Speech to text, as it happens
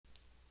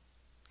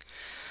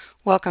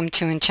Welcome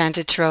to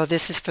Enchanted Tarot.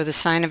 This is for the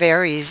sign of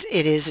Aries.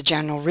 It is a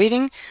general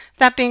reading.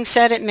 That being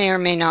said, it may or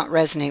may not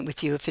resonate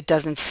with you. If it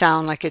doesn't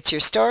sound like it's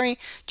your story,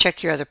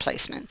 check your other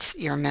placements.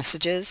 Your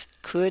messages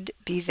could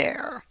be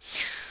there.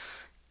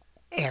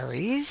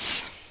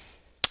 Aries,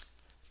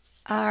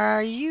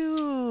 are you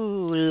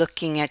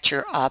looking at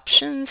your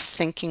options,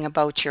 thinking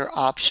about your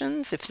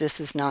options? If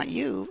this is not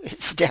you,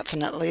 it's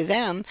definitely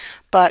them.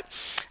 But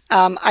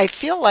I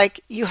feel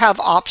like you have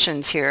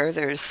options here.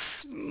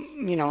 There's,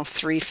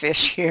 three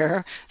fish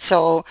here.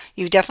 So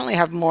you definitely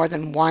have more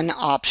than one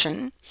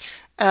option.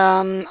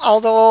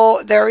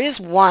 Although there is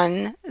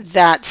one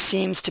that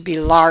seems to be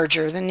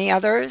larger than the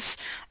others.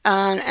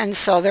 And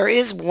so there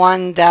is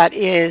one that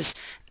is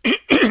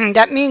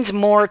that means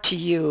more to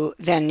you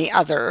than the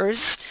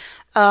others.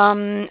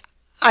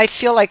 I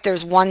feel like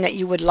there's one that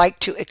you would like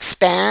to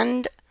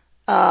expand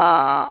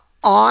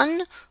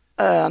on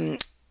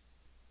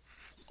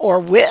or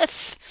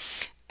with,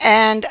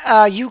 and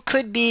you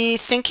could be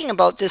thinking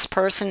about this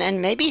person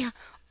and maybe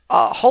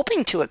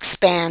hoping to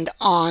expand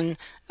on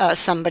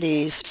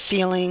somebody's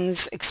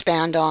feelings,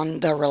 expand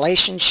on the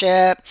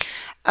relationship,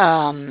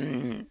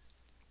 and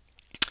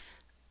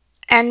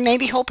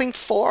maybe hoping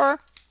for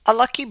a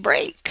lucky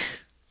break.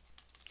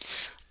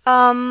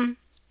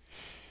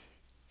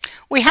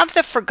 We have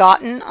the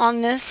forgotten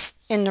on this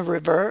in the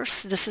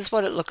reverse. This is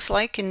what it looks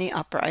like in the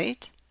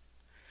upright.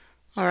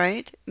 All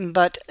right,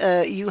 but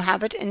you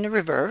have it in the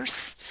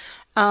reverse.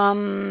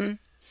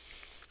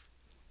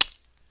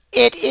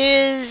 It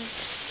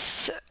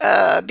is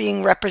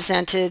being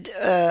represented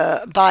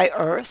by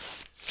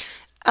Earth.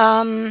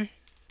 And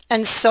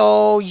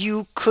so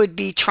you could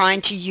be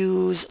trying to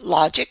use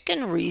logic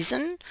and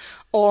reason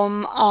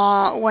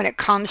when it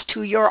comes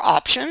to your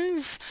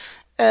options.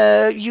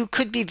 You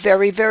could be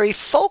very, very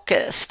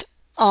focused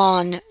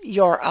on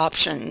your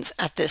options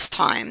at this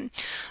time.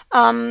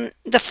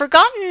 The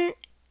Forgotten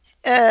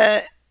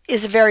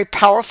is a very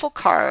powerful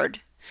card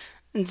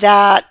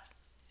that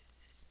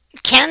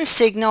can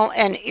signal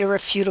an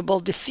irrefutable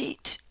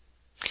defeat.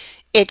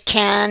 It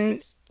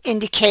can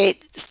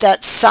indicate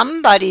that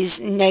somebody's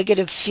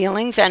negative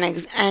feelings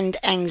and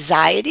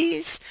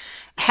anxieties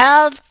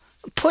have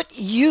put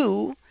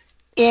you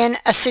in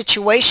a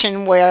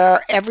situation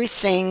where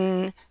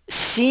everything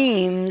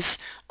seems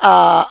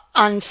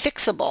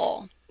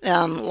unfixable,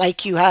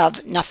 like you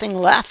have nothing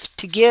left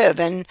to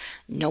give and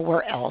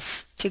nowhere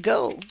else to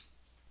go.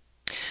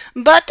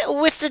 But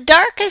with the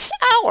darkest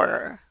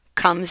hour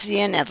comes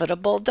the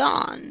inevitable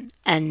dawn,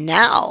 and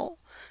now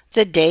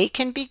the day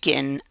can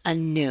begin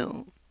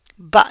anew.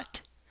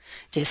 But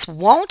this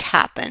won't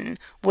happen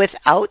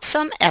without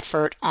some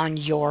effort on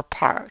your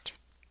part.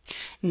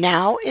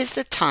 Now is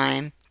the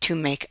time to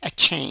make a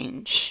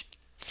change.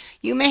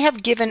 You may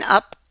have given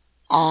up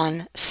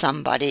on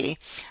somebody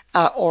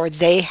or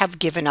they have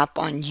given up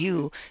on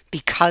you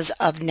because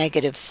of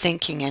negative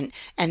thinking,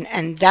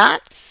 and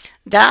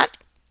that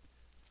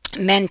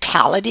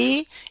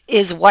mentality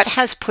is what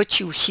has put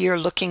you here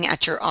looking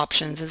at your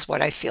options, is what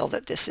I feel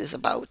that this is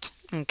about.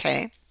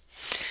 Okay.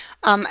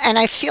 And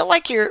I feel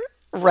like you're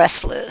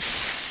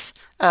restless.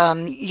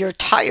 You're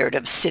tired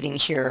of sitting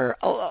here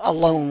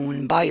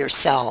alone by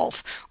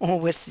yourself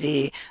with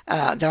the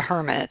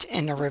Hermit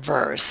in the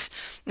reverse.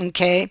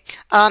 Okay.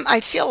 I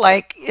feel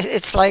like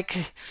it's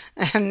like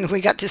we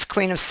got this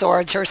Queen of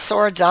Swords. Her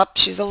sword's up.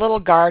 She's a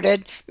little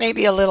guarded,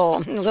 maybe a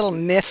little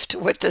miffed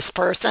with this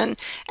person,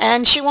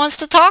 and she wants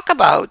to talk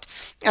about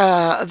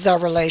the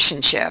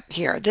relationship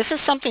here. This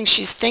is something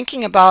she's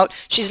thinking about.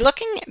 She's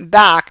looking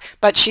back,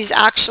 but she's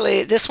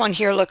actually, this one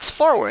here looks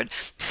forward.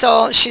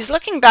 So she's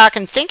looking back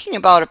and thinking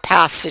about a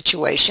past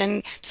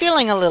situation,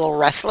 feeling a little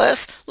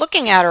restless,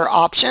 looking at her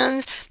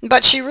options,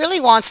 but she really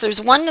wants, there's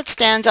one that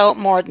stands out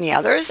more than the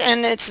others,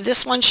 and it's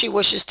this one she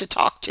wishes to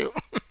talk to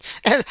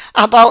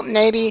about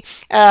maybe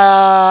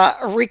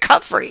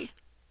recovery,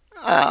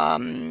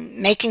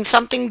 making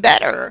something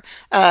better,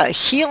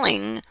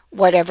 healing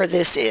whatever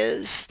this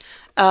is.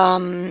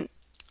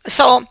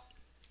 So,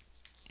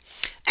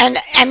 and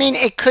I mean,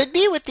 it could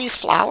be with these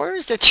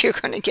flowers that you're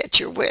going to get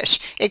your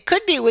wish. It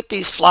could be with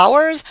these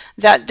flowers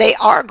that they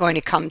are going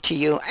to come to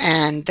you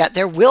and that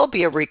there will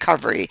be a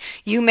recovery.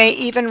 You may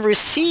even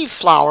receive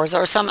flowers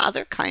or some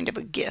other kind of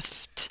a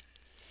gift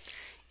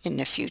in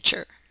the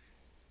future.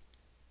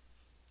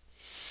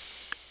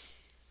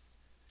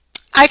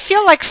 I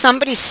feel like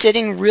somebody's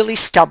sitting really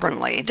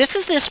stubbornly. This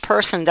is this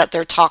person that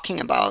they're talking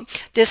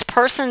about. This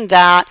person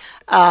that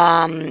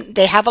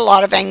they have a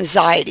lot of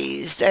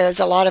anxieties. There's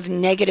a lot of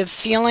negative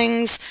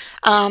feelings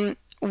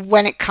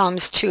when it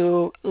comes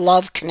to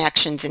love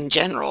connections in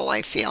general,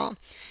 I feel.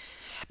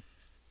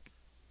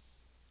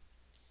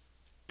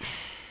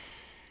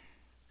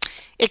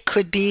 It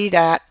could be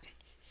that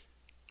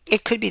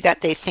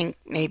they think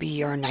maybe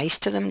you're nice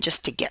to them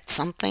just to get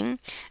something.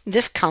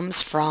 This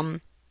comes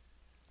from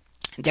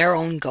their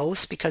own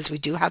ghost, because we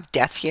do have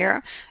death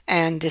here,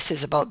 and this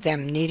is about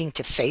them needing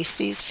to face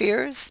these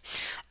fears.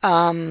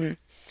 So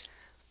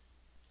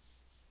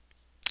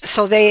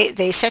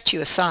they set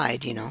you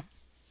aside,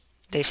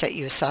 They set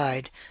you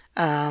aside.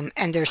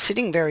 And they're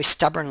sitting very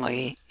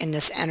stubbornly in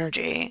this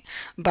energy,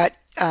 but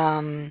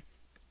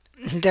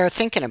they're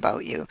thinking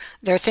about you.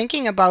 They're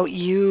thinking about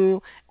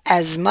you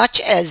as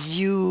much as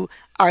you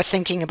are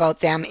thinking about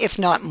them, if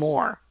not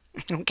more.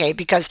 Okay,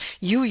 because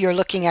you're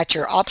looking at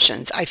your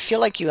options. I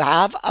feel like you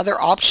have other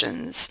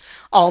options,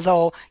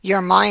 although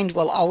your mind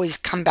will always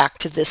come back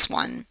to this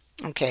one.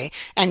 Okay,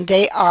 and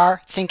they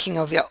are thinking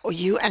of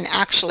you, and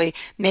actually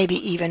maybe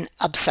even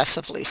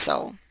obsessively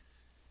so.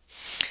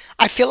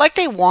 I feel like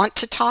they want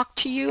to talk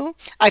to you.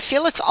 I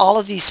feel it's all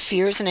of these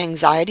fears and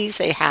anxieties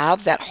they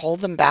have that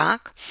hold them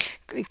back.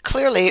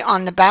 Clearly,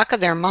 on the back of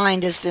their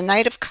mind is the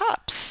Knight of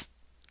Cups.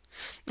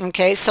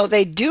 Okay, so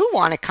they do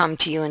want to come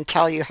to you and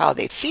tell you how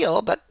they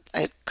feel, but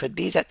it could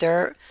be that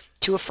they're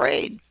too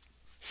afraid.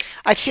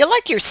 I feel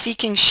like you're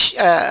seeking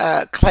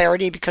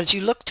clarity because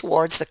you look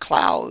towards the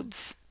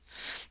clouds.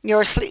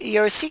 You're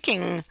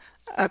seeking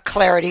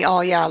clarity.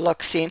 Oh yeah,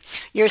 look, see,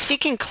 you're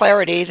seeking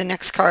clarity. The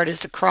next card is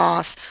the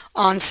Cross,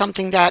 on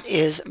something that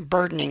is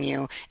burdening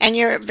you, and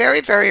you're very,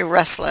 very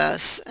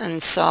restless.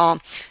 And so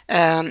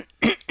I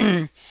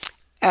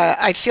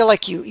feel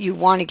like you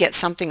want to get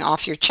something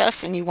off your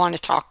chest, and you want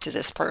to talk to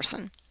this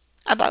person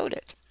about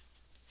it.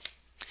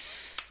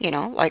 You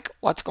know, like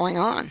what's going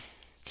on.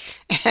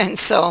 And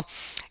so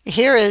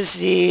here is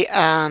the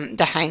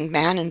Hanged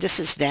Man, and this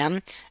is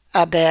them,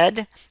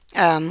 abed,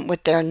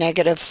 with their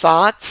negative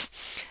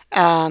thoughts.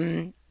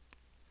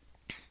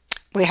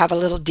 We have a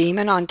little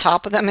demon on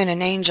top of them and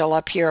an angel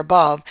up here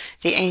above.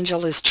 The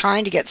angel is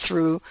trying to get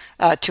through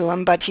to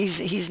him, but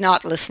he's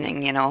not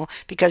listening, you know,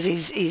 because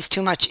he's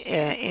too much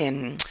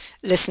in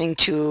listening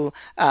to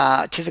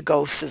the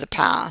ghosts of the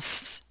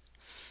past.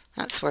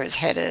 That's where his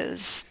head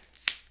is.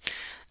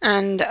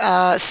 And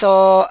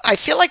so I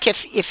feel like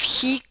if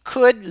he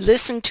could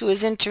listen to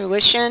his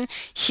intuition,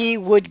 he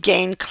would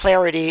gain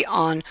clarity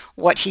on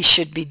what he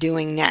should be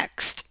doing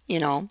next, you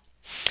know.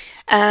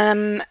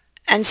 And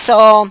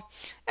so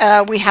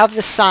we have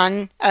the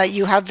Sun.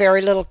 You have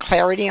very little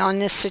clarity on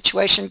this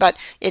situation, but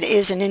it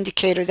is an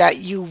indicator that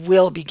you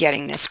will be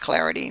getting this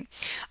clarity.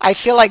 I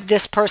feel like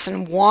this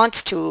person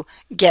wants to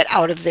get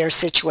out of their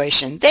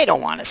situation. They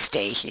don't want to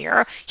stay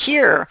here.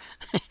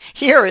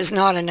 Here is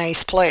not a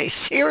nice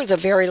place. Here is a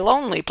very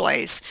lonely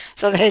place.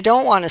 So they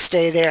don't want to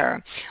stay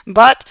there.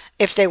 But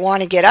if they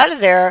want to get out of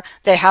there,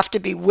 they have to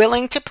be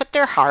willing to put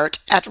their heart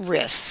at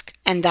risk.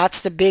 And that's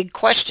the big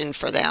question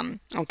for them.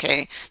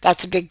 Okay,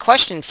 that's a big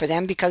question for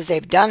them because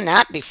they've done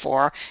that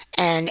before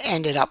and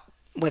ended up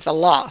with a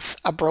loss,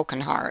 a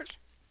broken heart.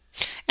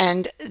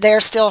 And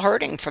they're still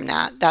hurting from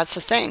that. That's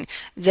the thing.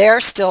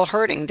 They're still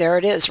hurting. There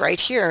it is right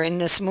here in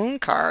this Moon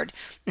card.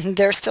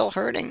 They're still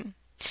hurting.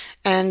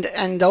 And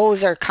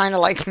those are kind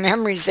of like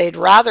memories they'd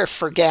rather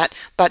forget,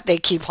 but they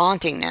keep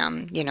haunting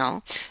them, you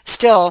know.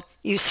 Still,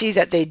 you see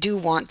that they do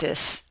want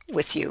this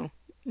with you.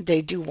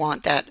 They do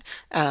want that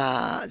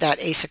that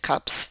Ace of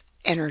Cups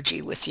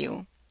energy with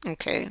you.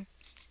 Okay.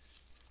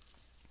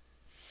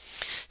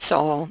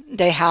 So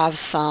they have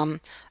some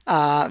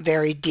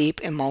very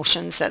deep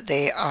emotions that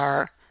they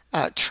are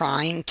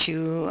trying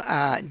to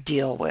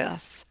deal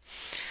with.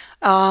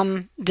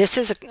 This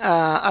is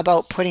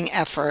about putting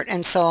effort,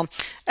 and so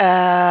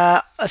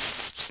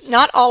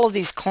not all of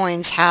these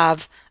coins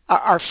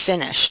are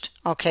finished.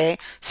 Okay,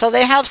 so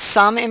they have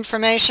some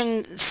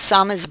information,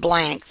 some is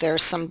blank.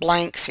 There's some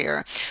blanks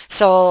here,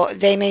 so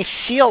they may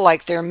feel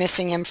like they're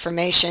missing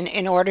information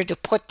in order to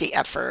put the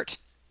effort.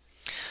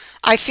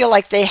 I feel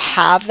like they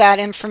have that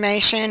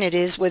information. It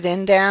is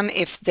within them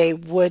if they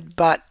would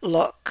but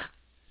look.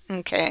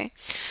 Okay,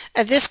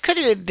 this could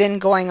have been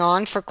going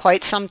on for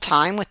quite some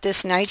time with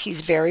this Knight.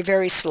 He's very,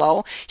 very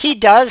slow. He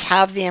does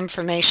have the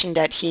information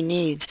that he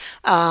needs,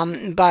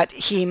 but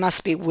he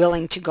must be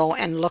willing to go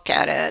and look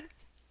at it.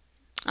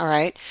 All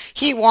right,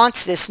 he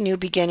wants this new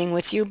beginning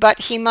with you, but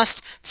he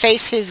must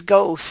face his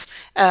ghosts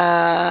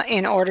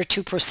in order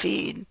to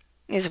proceed,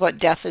 is what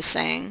Death is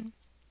saying.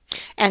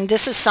 And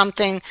this is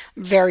something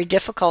very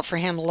difficult for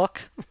him.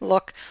 Look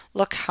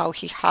how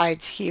he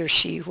hides, he or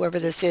she, whoever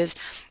this is,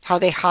 how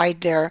they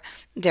hide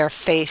their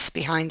face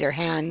behind their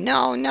hand.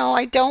 No,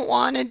 I don't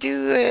want to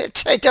do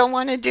it. I don't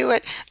want to do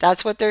it.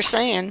 That's what they're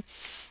saying.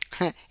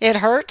 It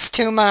hurts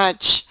too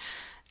much.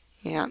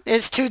 Yeah,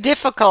 it's too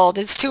difficult.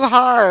 It's too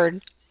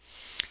hard.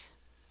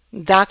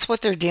 That's what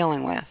they're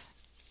dealing with.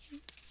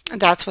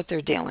 That's what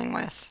they're dealing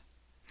with.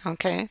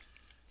 Okay?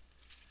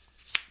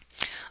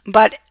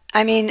 But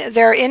I mean,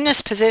 they're in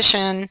this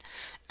position,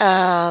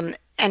 and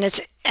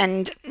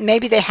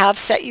maybe they have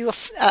set you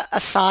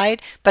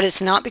aside, but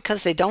it's not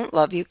because they don't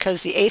love you,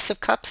 because the Ace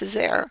of Cups is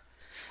there.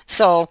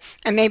 So,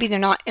 and maybe they're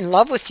not in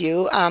love with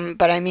you,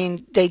 but I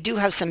mean, they do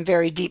have some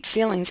very deep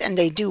feelings, and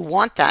they do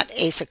want that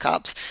Ace of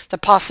Cups. The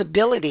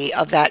possibility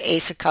of that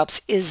Ace of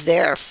Cups is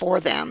there for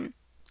them,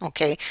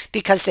 okay,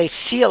 because they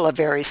feel a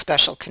very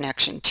special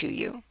connection to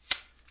you.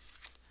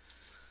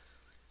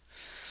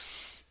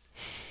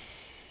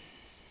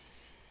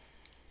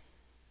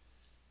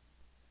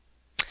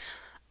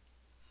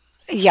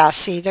 Yeah,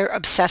 see, they're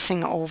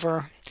obsessing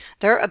over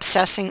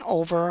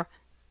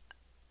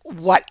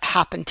what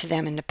happened to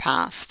them in the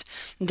past.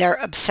 They're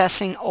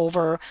obsessing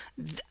over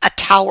a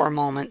tower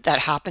moment that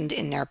happened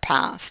in their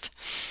past.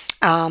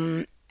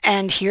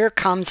 And here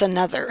comes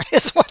another,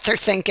 is what they're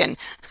thinking.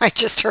 I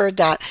just heard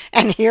that.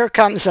 And here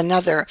comes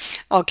another.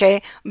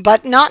 Okay.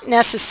 But not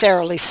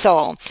necessarily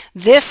so.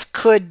 This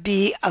could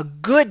be a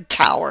good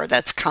tower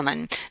that's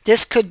coming.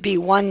 This could be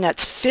one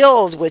that's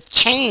filled with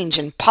change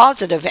and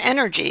positive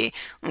energy.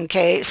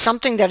 Okay.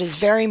 Something that is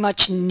very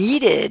much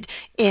needed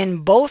in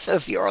both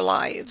of your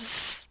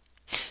lives.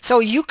 So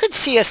you could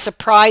see a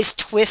surprise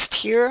twist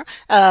here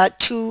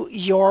to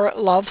your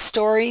love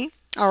story.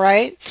 All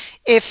right.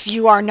 If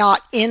you are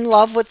not in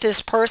love with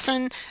this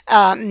person,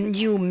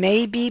 you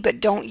may be, but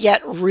don't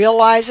yet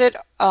realize it.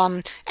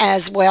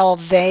 As well,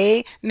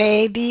 they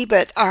may be,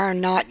 but are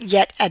not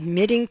yet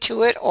admitting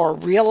to it or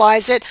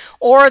realize it,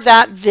 or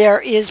that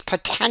there is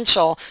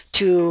potential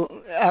to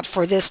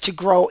for this to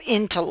grow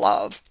into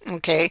love.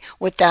 Okay,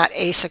 with that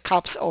Ace of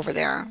Cups over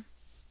there.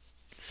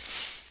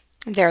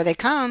 There they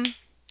come.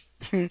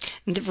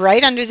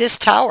 Right under this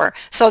tower.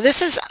 So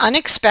this is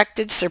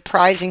unexpected,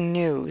 surprising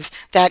news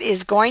that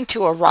is going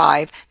to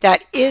arrive,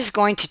 that is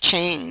going to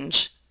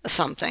change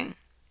something.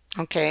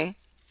 Okay.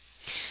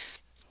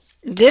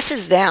 This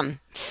is them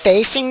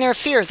facing their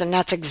fears, and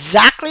that's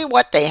exactly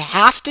what they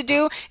have to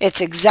do. It's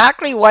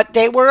exactly what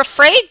they were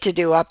afraid to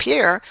do up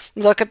here.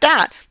 Look at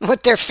that,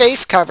 with their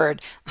face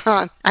covered.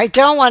 I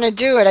don't want to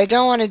do it. I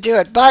don't want to do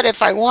it. But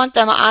if I want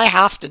them, I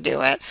have to do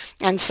it.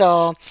 And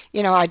so,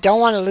 you know, I don't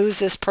want to lose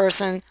this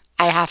person.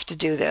 I have to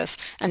do this.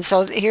 And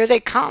so here they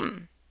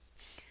come.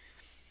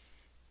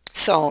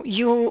 So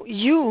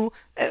you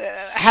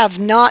have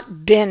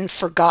not been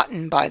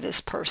forgotten by this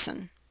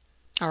person.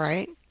 All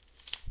right.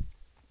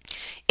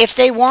 If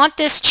they want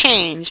this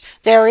change,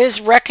 there is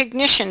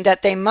recognition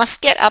that they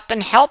must get up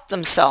and help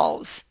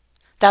themselves.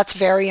 That's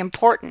very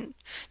important.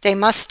 They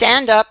must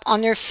stand up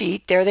on their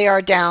feet. There they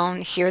are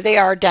down. Here they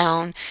are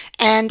down.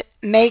 And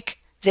make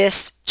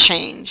this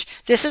change.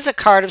 This is a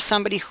card of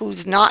somebody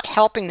who's not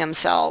helping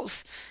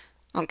themselves.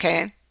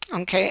 Okay,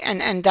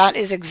 and that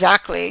is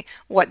exactly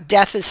what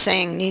death is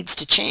saying needs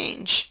to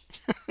change.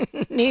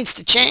 Needs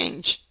to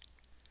change.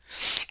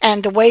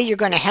 And the way you're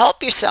going to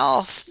help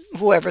yourself,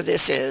 whoever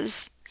this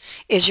is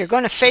you're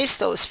going to face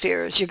those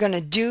fears. You're going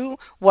to do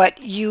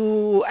what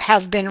you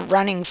have been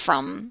running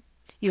from.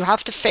 You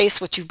have to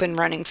face what you've been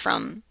running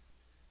from.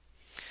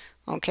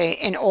 Okay,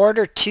 in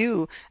order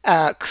to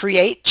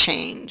create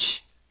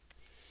change.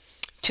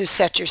 To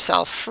set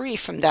yourself free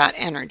from that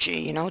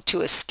energy, you know,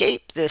 to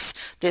escape this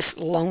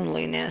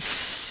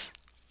loneliness.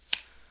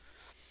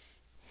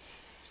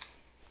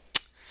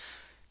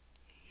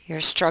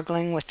 You're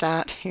struggling with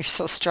that. You're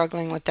so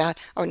struggling with that.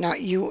 Or not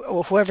you,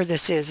 or whoever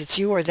this is, it's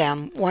you or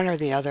them, one or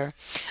the other.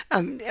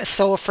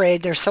 So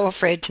afraid, they're so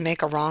afraid to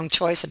make a wrong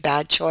choice, a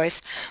bad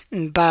choice,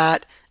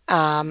 but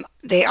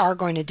they are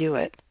going to do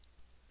it.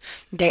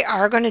 They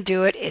are going to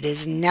do it. It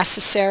is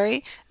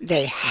necessary.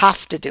 They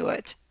have to do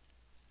it.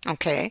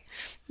 Okay,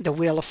 the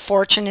Wheel of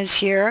Fortune is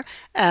here,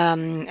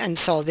 and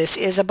so this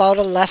is about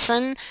a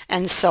lesson,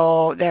 and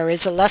so there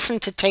is a lesson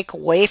to take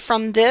away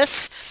from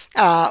this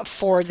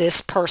for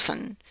this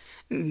person,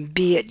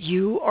 be it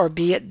you or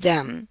be it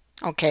them.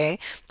 Okay,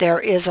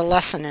 there is a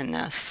lesson in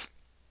this,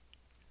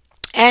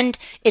 and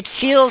it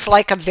feels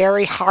like a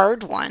very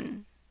hard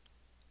one.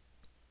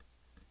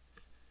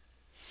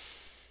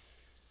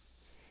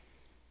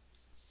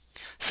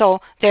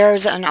 So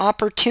there's an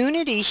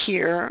opportunity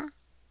here,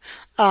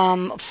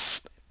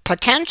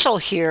 potential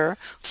here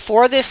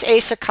for this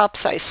Ace of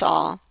Cups I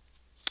saw.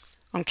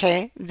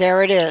 Okay,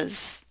 there it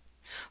is.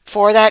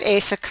 For that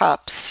Ace of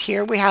Cups.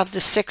 Here we have the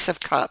Six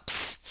of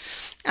Cups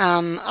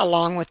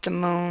along with the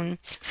Moon.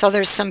 So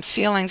there's some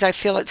feelings. I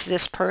feel it's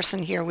this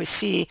person here. We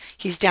see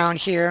he's down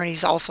here and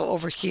he's also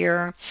over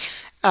here.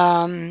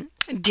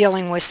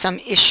 Dealing with some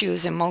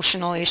issues,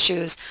 emotional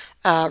issues,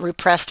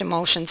 repressed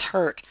emotions,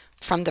 hurt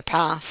from the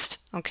past.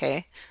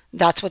 Okay,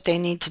 that's what they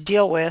need to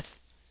deal with.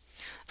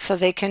 So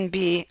they can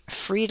be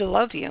free to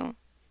love you,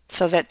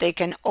 so that they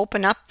can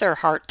open up their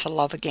heart to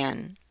love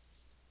again.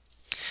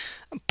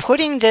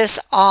 Putting this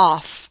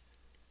off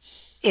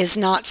is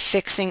not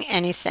fixing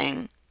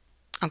anything,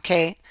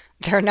 okay?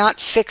 They're not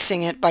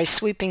fixing it by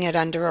sweeping it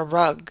under a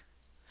rug.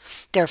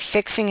 They're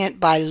fixing it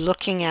by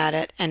looking at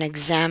it and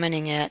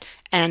examining it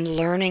and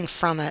learning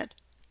from it.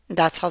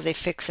 That's how they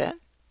fix it.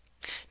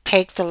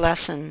 Take the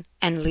lesson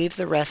and leave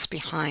the rest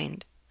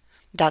behind.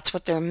 That's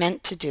what they're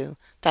meant to do.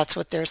 That's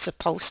what they're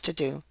supposed to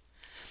do.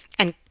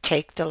 And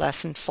take the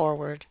lesson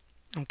forward.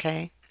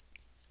 Okay?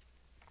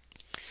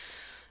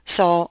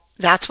 So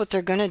that's what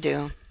they're going to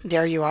do.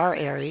 There you are,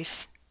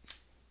 Aries.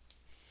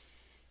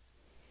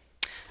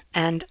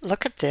 And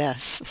look at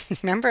this.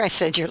 Remember I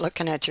said you're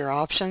looking at your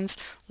options?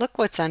 Look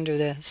what's under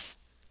this.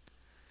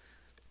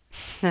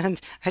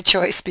 A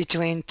choice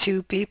between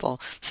two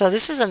people. So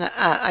this is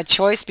a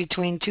choice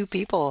between two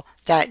people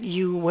that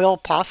you will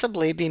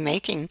possibly be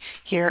making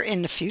here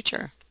in the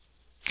future.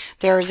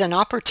 There is an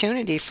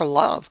opportunity for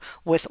love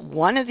with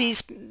one of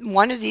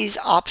these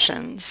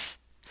options.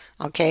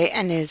 okay,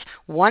 and is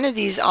one of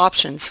these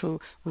options who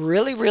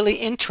really, really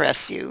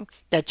interests you,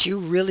 that you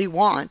really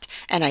want,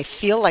 and I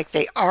feel like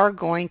they are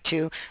going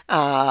to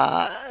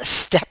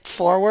step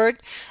forward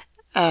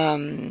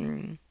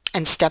and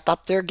step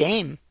up their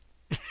game.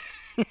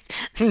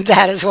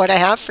 That is what I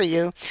have for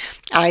you.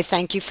 I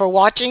thank you for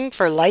watching,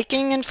 for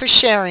liking, and for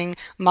sharing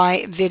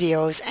my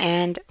videos,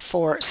 and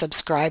for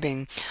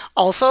subscribing.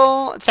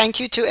 Also, thank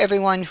you to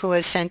everyone who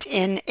has sent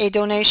in a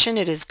donation.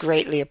 It is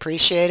greatly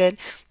appreciated.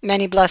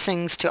 Many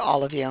blessings to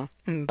all of you.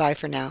 Bye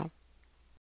for now.